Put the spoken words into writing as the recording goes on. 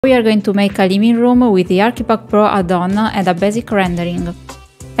We are going to make a living room with the Archipack Pro add-on and a basic rendering.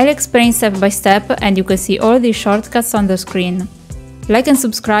 I'll explain step by step and you can see all the shortcuts on the screen. Like and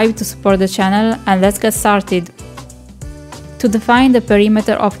subscribe to support the channel and let's get started. To define the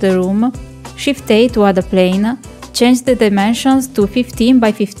perimeter of the room, Shift-A to add a plane, change the dimensions to 15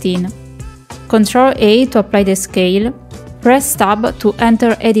 by 15. Ctrl-A to apply the scale, press Tab to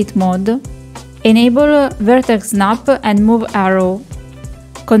enter edit mode, enable vertex snap and move arrow.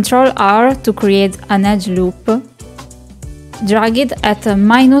 Ctrl-R to create an edge loop. Drag it at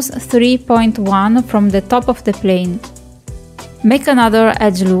 -3.1 from the top of the plane. Make another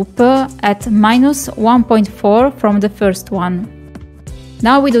edge loop at -1.4 from the first one.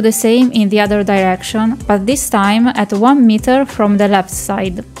 Now we do the same in the other direction, but this time at 1 meter from the left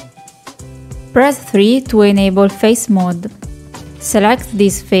side. Press 3 to enable face mode. Select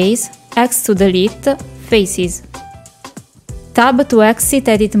this face, X to delete, faces. Tab to exit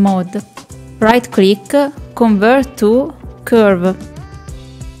edit mode. Right-click, convert to curve.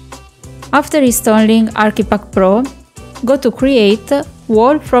 After installing Archipack Pro, go to Create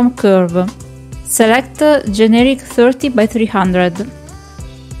Wall from Curve. Select generic 30 by 300.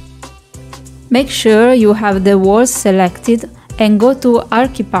 Make sure you have the walls selected and go to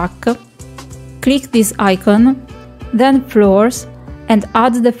Archipack. Click this icon, then Floors, and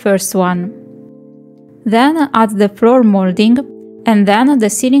add the first one. Then add the floor molding and then the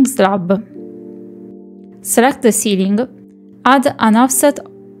ceiling slab. Select the ceiling, add an offset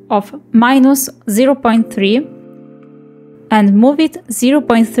of -0.3 and move it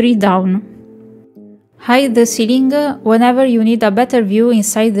 0.3 down. Hide the ceiling whenever you need a better view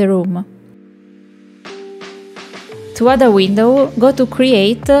inside the room. To add a window, go to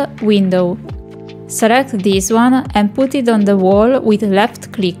Create Window. Select this one and put it on the wall with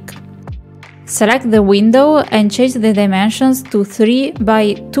left click. Select the window and change the dimensions to 3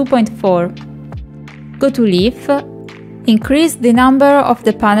 by 2.4. Go to Leaf, increase the number of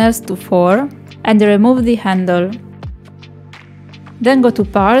the panels to 4 and remove the handle. Then go to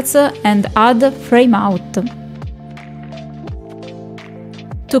Parts and add Frame Out.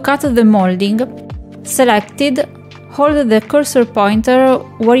 To cut the molding, selected, hold the cursor pointer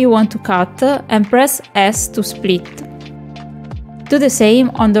where you want to cut and press S to split. Do the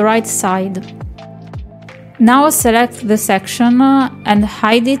same on the right side. Now select the section and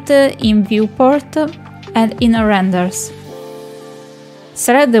hide it in Viewport and in Renders.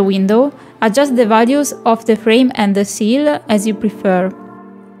 Select the window, adjust the values of the frame and the seal as you prefer.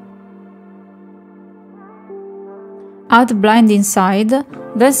 Add blind inside,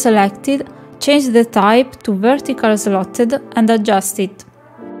 then select it, change the type to vertical slotted and adjust it.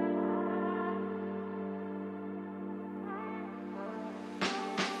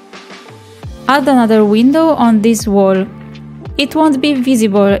 Add another window on this wall. It won't be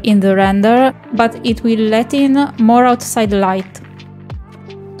visible in the render, but it will let in more outside light.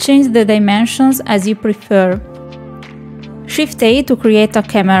 Change the dimensions as you prefer. Shift-A to create a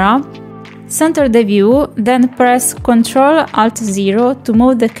camera. Center the view, then press Ctrl+Alt+0 to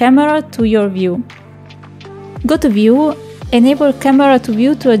move the camera to your view. Go to View, enable Camera to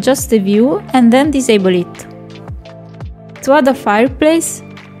View to adjust the view and then disable it. To add a fireplace,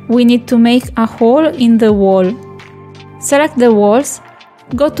 we need to make a hole in the wall. Select the walls,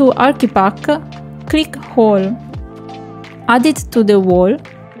 go to Archipack, click Hole. Add it to the wall,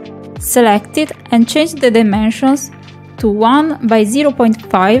 select it and change the dimensions to 1 by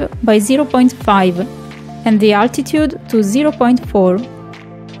 0.5 by 0.5 and the altitude to 0.4.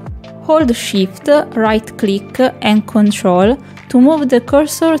 Hold Shift, right-click and Ctrl to move the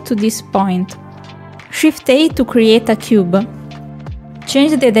cursor to this point. Shift-A to create a cube.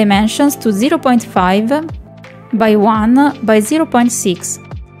 Change the dimensions to 0.5 by 1 by 0.6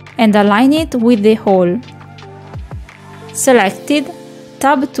 and align it with the hole. Selected,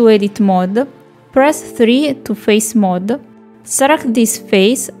 tab to edit mode, press 3 to face mode, select this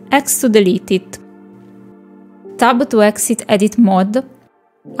face, X to delete it. Tab to exit edit mode,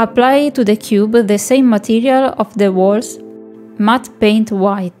 apply to the cube the same material of the walls, matte paint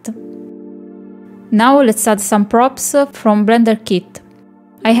white. Now let's add some props from Blender Kit.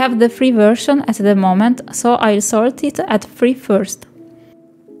 I have the free version at the moment, so I'll sort it at free first.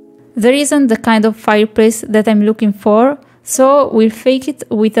 There isn't the kind of fireplace that I'm looking for, so we'll fake it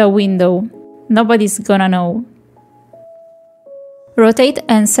with a window. Nobody's gonna know. Rotate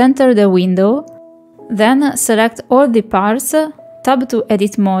and center the window, then select all the parts, tab to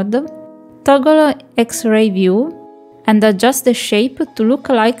edit mode, toggle X-ray view, and adjust the shape to look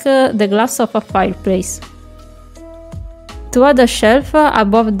like the glass of a fireplace. To add a shelf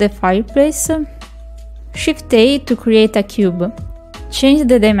above the fireplace, Shift-A to create a cube. Change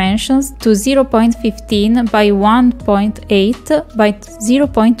the dimensions to 0.15 by 1.8 by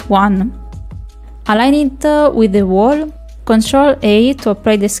 0.1. Align it with the wall, Ctrl A to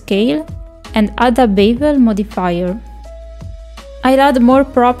apply the scale, and add a bevel modifier. I'll add more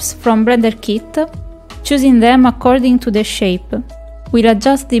props from Blender Kit, choosing them according to the shape. We'll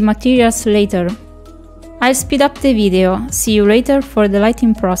adjust the materials later. I'll speed up the video, see you later for the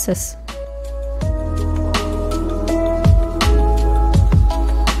lighting process.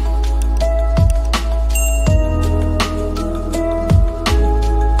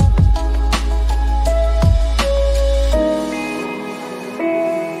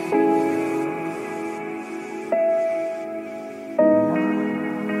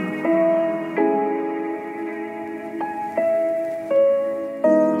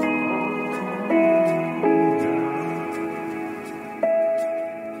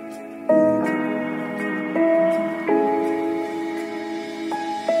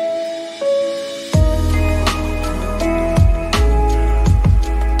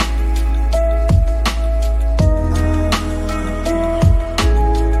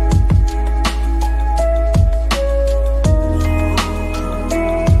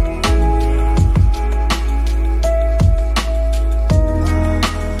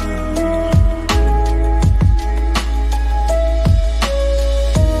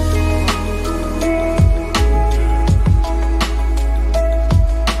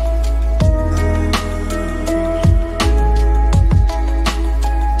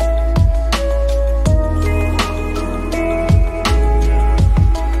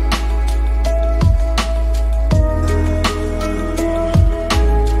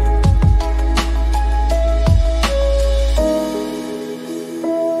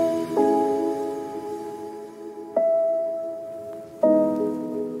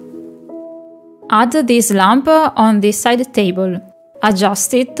 Add this lamp on the side table,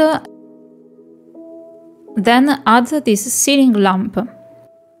 adjust it, then add this ceiling lamp.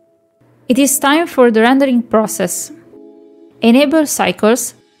 It is time for the rendering process. Enable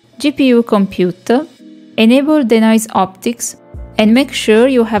cycles, GPU compute, enable denoise optics, and make sure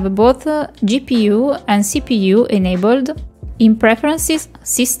you have both GPU and CPU enabled in Preferences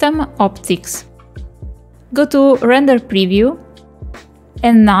System Optics. Go to Render Preview.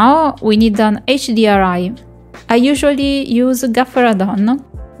 And now we need an HDRI. I usually use Gaffer add-on,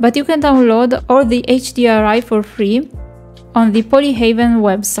 but you can download all the HDRI for free on the Polyhaven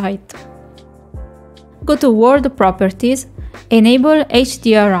website. Go to World Properties, enable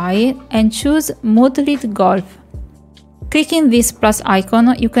HDRI and choose Moodlet Golf. Clicking this plus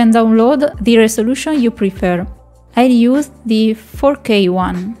icon, you can download the resolution you prefer. I'll use the 4K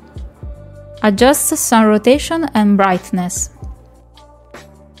one. Adjust sun rotation and brightness.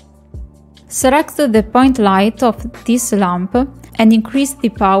 Select the point light of this lamp and increase the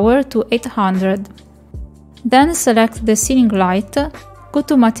power to 800. Then select the ceiling light, go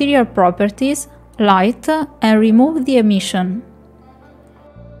to Material Properties, Light, and remove the emission.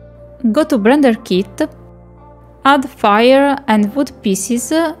 Go to Blender Kit, add fire and wood pieces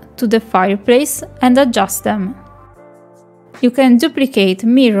to the fireplace and adjust them. You can duplicate,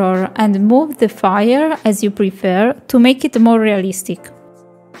 mirror, and move the fire as you prefer to make it more realistic.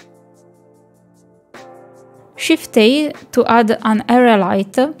 Shift A to add an area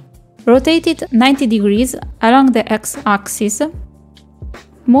light, rotate it 90 degrees along the x-axis,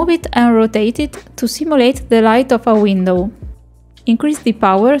 move it and rotate it to simulate the light of a window. Increase the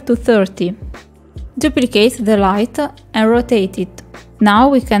power to 30. Duplicate the light and rotate it. Now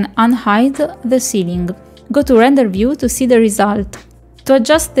we can unhide the ceiling. Go to Render View to see the result. To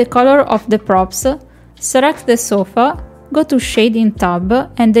adjust the color of the props, select the sofa, go to Shading tab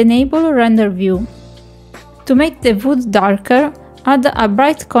and enable Render View. To make the wood darker, add a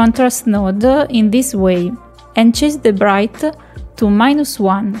bright contrast node in this way and change the bright to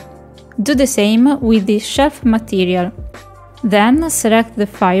 -1. Do the same with the shelf material. Then select the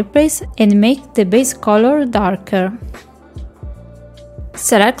fireplace and make the base color darker.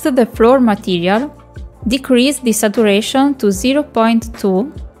 Select the floor material, decrease the saturation to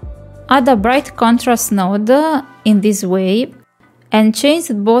 0.2, add a bright contrast node in this way and change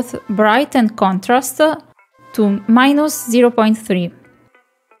both bright and contrast to -0.3.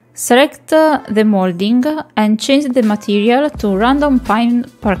 Select the molding and change the material to random pine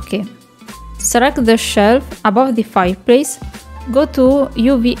parquet. Select the shelf above the fireplace, go to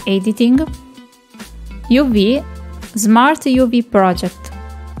UV Editing, UV, Smart UV Project.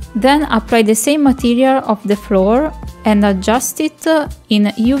 Then apply the same material of the floor and adjust it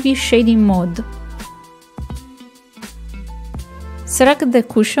in UV Shading mode. Select the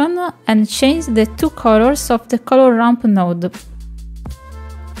cushion and change the two colors of the color ramp node.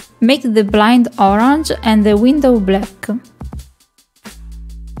 Make the blind orange and the window black.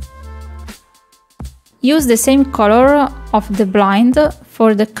 Use the same color of the blind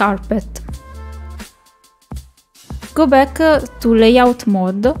for the carpet. Go back to Layout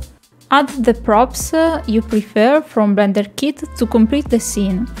mode. Add the props you prefer from Blender Kit to complete the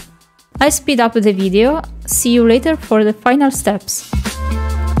scene. I speed up the video. See you later for the final steps.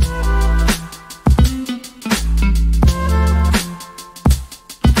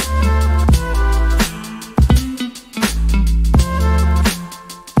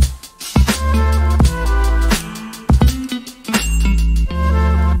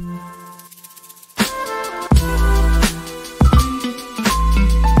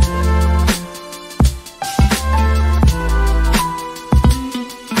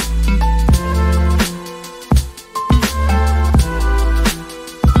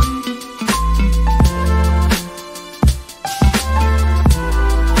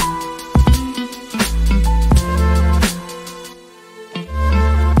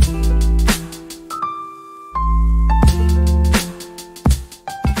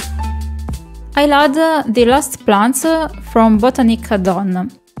 I'll add the last plants from Botanic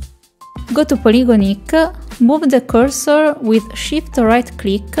add-on. Go to Polygonic, move the cursor with Shift right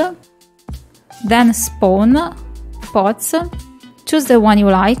click, then Spawn, Pots, choose the one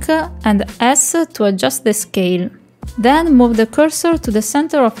you like and S to adjust the scale. Then move the cursor to the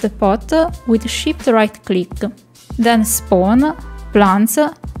center of the pot with Shift right click, then Spawn, Plants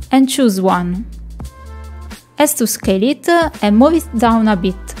and choose one. S to scale it and move it down a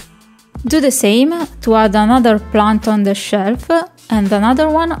bit. Do the same to add another plant on the shelf and another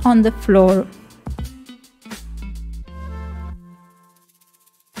one on the floor.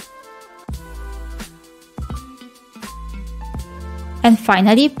 And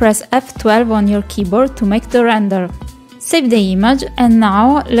finally, press F12 on your keyboard to make the render. Save the image and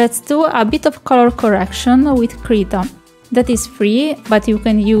now let's do a bit of color correction with Krita. That is free, but you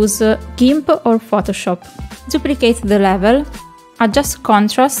can use GIMP or Photoshop. Duplicate the level, adjust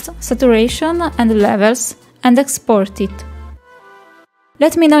contrast, saturation and levels and export it.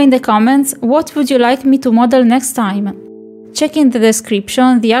 Let me know in the comments what would you like me to model next time. Check in the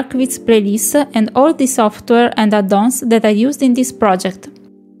description the ArchViz playlist and all the software and add-ons that I used in this project.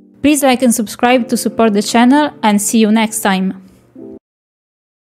 Please like and subscribe to support the channel and see you next time.